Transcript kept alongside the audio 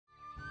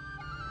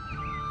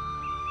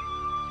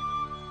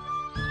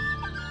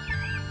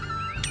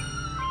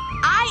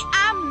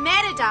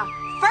Merida,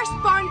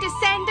 firstborn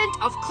descendant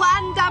of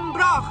Clan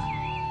Dambroch,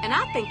 and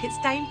I think it's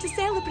time to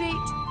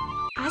celebrate.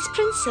 As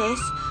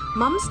princess,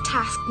 Mum's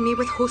tasked me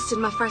with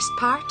hosting my first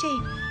party,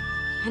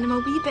 and I'm a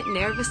wee bit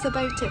nervous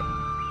about it.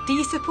 Do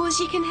you suppose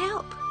you can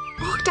help?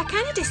 Oh, I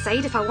can't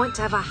decide if I want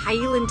to have a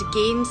Highland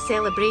Games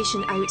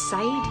celebration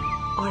outside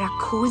or a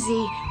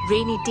cosy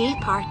rainy day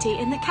party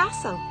in the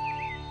castle.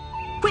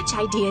 Which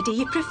idea do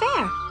you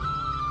prefer?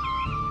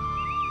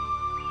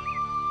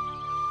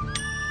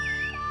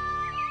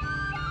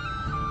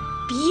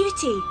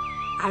 Beauty!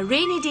 A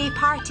rainy day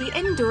party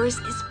indoors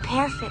is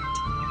perfect.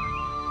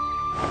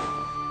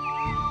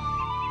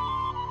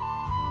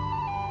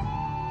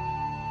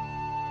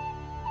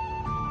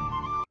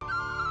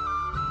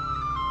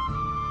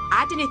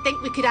 I didn't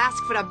think we could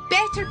ask for a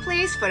better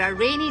place for a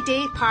rainy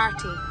day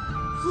party.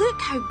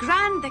 Look how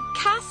grand the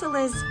castle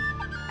is.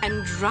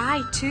 And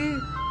dry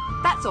too.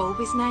 That's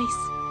always nice.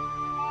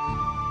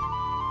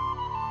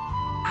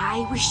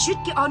 Aye, we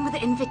should get on with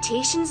the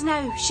invitations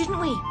now, shouldn't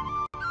we?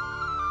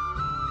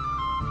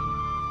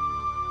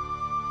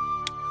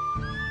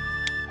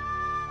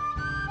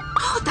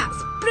 Oh,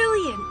 that's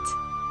brilliant!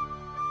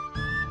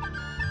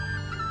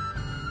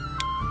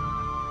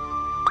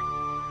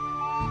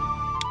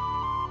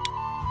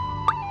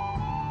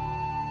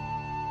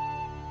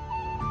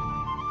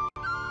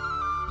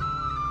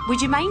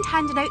 Would you mind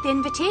handing out the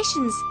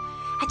invitations?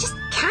 I just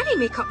can't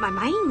make up my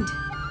mind.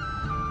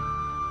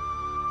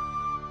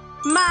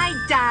 My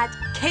dad,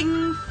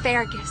 King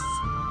Fergus.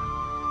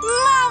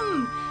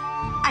 Mum!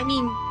 I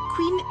mean,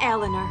 Queen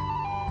Eleanor.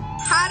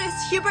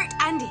 Harris, Hubert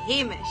and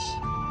Hamish.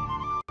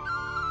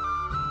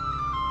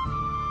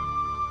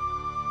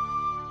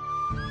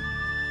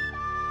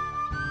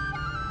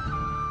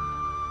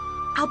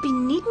 I'll be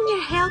needing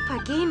your help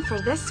again for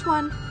this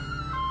one.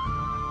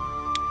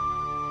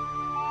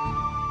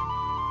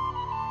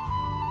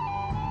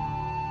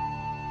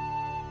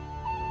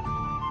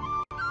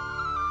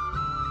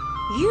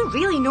 You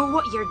really know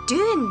what you're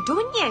doing,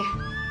 don't you?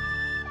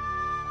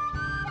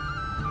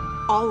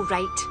 All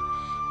right,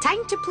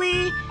 time to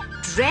play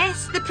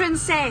Dress the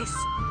Princess.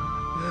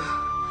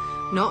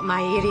 Not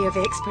my area of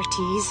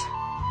expertise.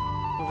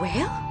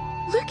 Well,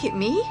 look at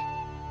me.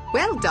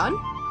 Well done.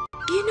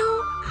 You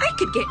know, I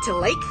could get to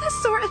like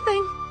this sort of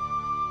thing.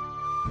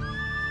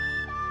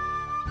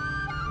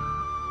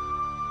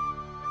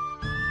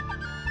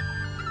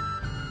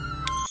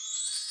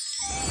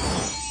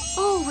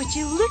 Oh, would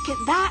you look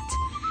at that?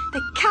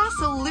 The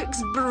castle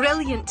looks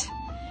brilliant.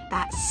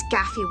 That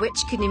scaffy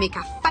witch couldn't make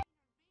a fight.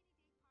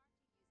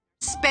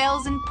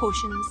 Spells and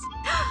potions.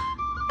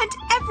 And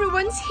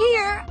everyone's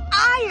here.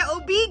 Aye,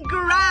 it'll be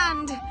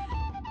grand.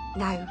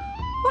 Now,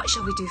 what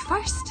shall we do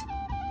first?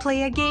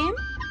 Play a game?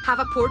 Have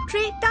a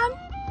portrait done?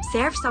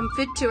 Serve some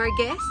food to our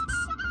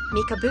guests?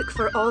 Make a book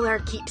for all our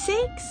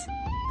keepsakes?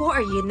 What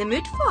are you in the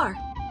mood for?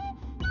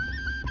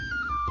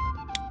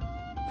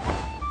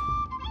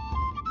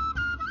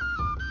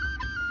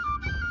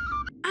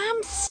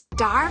 I'm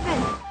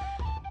starving.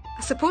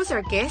 I suppose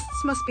our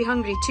guests must be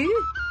hungry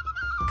too.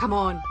 Come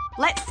on,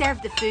 let's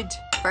serve the food.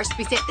 First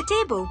we set the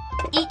table.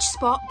 Each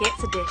spot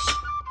gets a dish.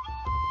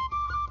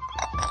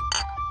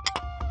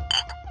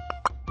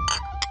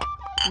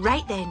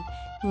 Right then,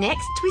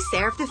 next we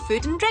serve the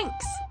food and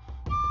drinks.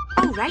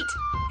 All right,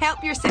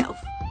 help yourself.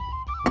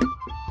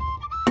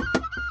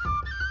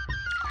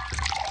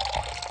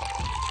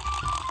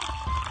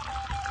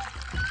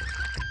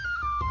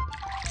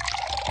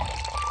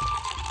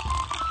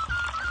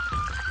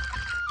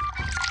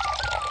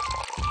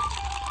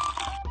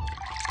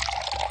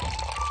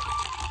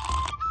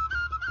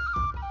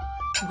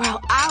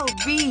 Well, I'll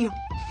be.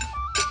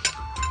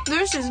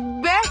 This is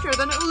better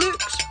than it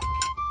looks.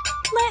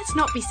 Let's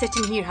not be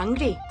sitting here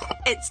hungry.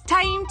 It's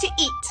time to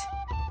eat.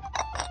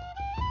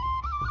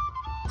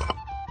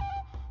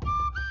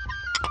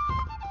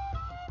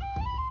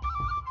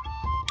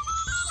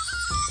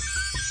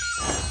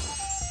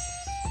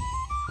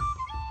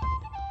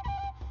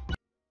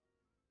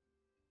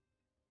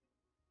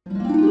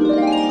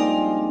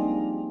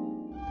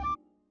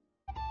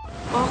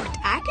 Oh,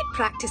 I could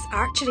practice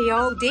archery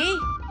all day.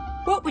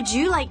 What would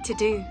you like to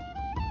do?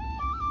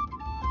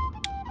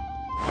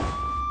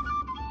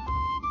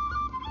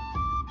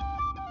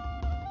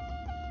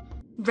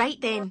 Right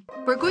then,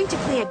 we're going to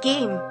play a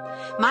game.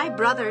 My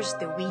brothers,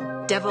 the wee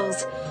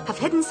devils, have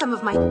hidden some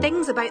of my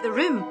things about the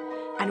room,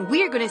 and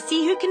we're going to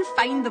see who can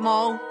find them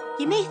all.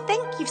 You may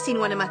think you've seen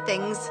one of my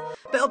things,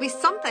 but it'll be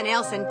something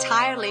else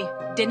entirely.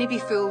 Dinna be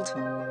fooled.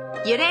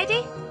 You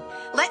ready?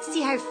 Let's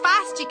see how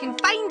fast you can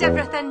find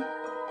everything.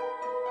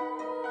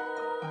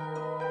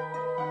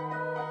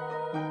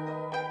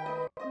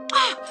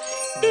 Ah,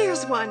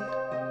 there's one.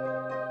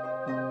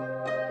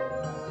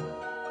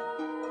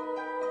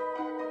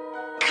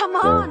 Come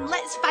on,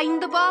 let's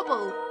find the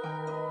bauble.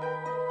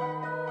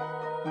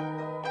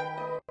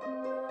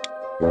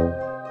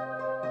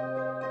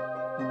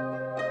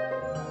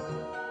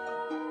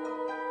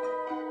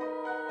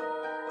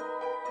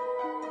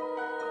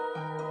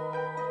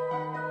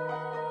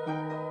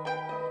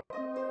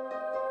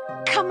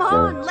 Come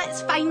on,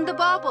 let's find the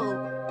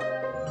bauble.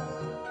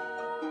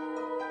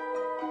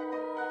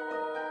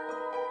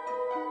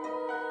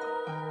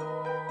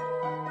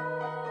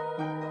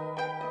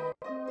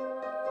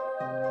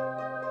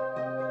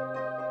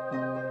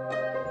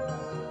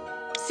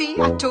 See,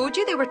 I told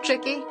you they were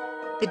tricky.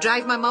 They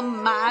drive my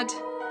mum mad.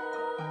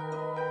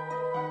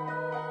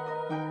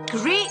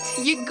 Great,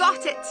 you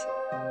got it.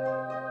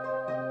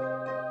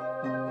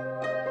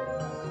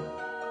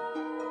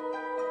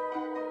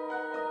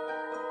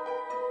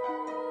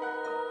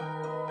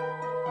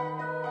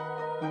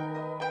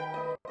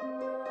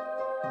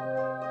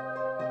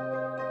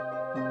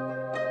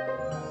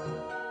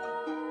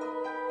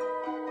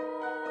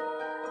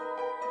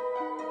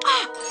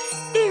 Ah,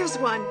 there's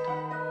one.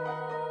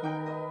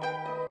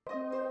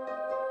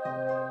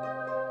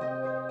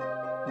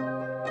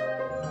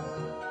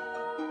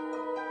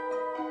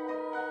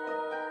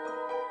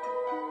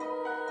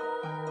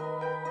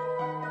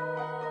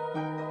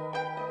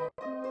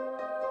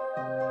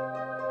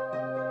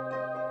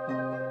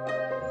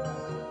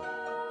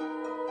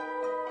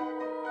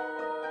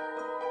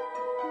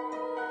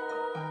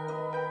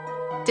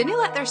 Didn't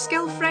let their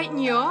skill frighten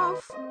you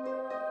off.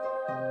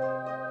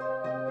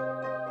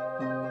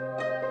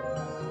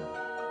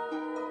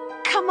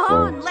 Come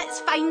on,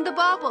 let's find the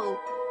bauble.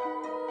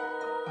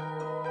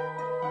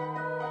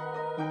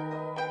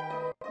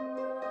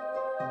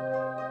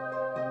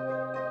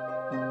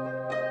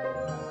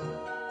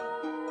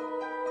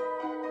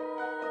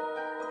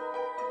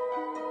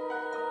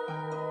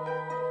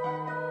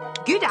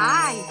 Good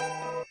eye.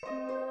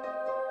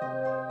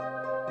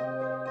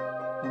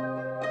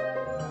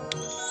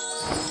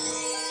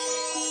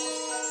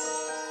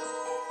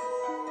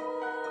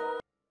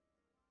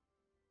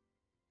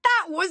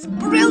 That was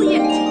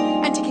brilliant!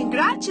 And to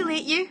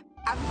congratulate you,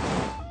 a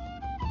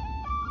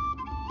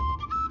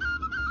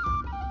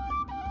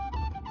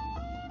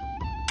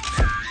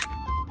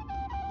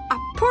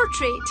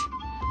portrait.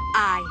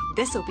 Aye,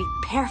 this'll be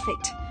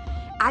perfect.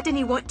 I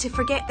didn't want to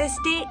forget this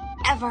day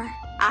ever.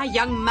 Ah,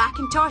 young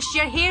Macintosh,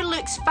 your hair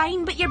looks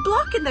fine, but you're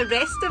blocking the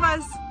rest of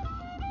us.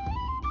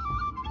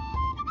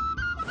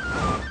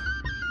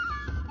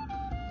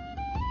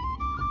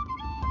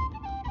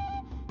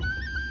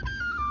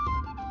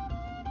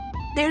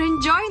 They're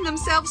enjoying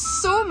themselves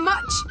so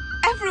much.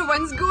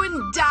 Everyone's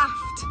going daft.